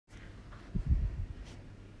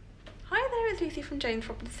it's Lucy from James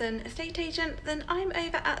Robinson Estate Agent. Then I'm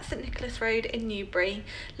over at St Nicholas Road in Newbury.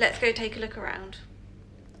 Let's go take a look around.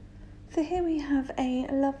 So here we have a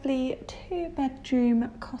lovely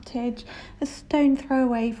 2-bedroom cottage, a stone throw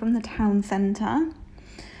away from the town centre.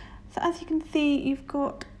 So as you can see, you've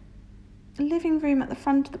got a living room at the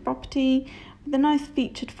front of the property with a nice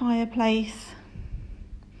featured fireplace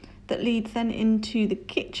that leads then into the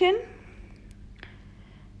kitchen.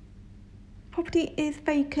 Property is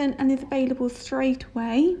vacant and is available straight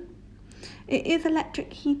away. It is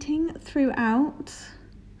electric heating throughout,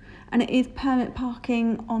 and it is permit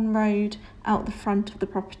parking on road out the front of the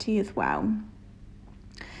property as well.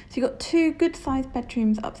 So you've got 2 good sized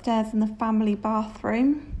bedrooms upstairs and the family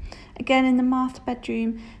bathroom. Again, in the master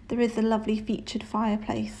bedroom there is a lovely featured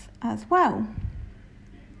fireplace as well.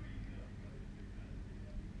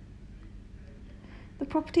 The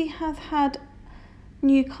property has had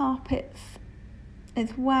new carpets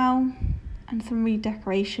as well and some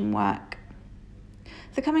redecoration work.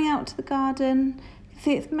 So coming out to the garden, you can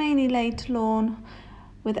see it's mainly laid to lawn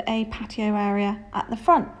with a patio area at the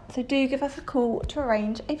front. So do give us a call to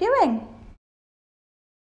arrange a viewing.